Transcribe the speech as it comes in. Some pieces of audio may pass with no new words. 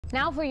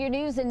Now for your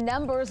news and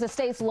numbers, the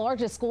state's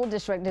largest school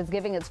district is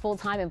giving its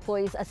full-time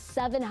employees a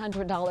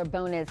 $700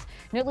 bonus.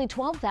 Nearly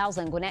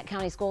 12,000 Gwinnett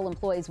County school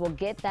employees will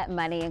get that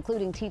money,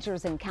 including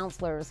teachers and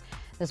counselors.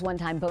 This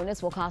one-time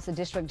bonus will cost the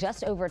district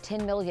just over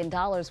 $10 million,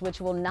 which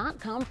will not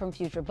come from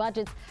future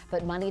budgets,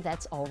 but money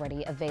that's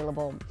already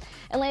available.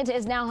 Atlanta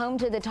is now home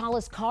to the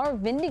tallest car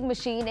vending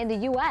machine in the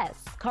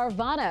U.S.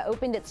 Carvana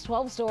opened its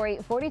 12-story,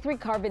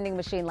 43-car vending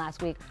machine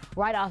last week,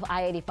 right off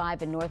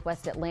I-85 in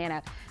northwest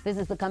Atlanta. This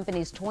is the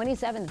company's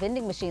 27th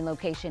vending machine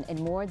location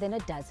in more than a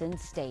dozen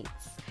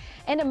states.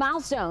 And a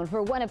milestone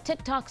for one of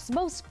TikTok's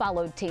most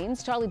followed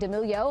teens. Charli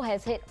D'Amelio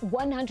has hit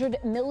 100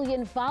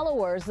 million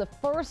followers, the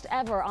first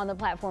ever on the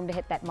platform to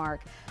hit that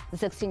mark. The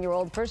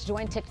 16-year-old first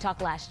joined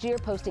TikTok last year,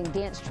 posting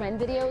dance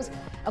trend videos.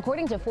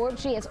 According to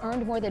Forbes, she has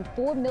earned more than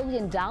 $4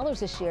 million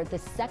this year, the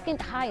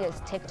second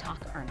highest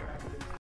TikTok earner.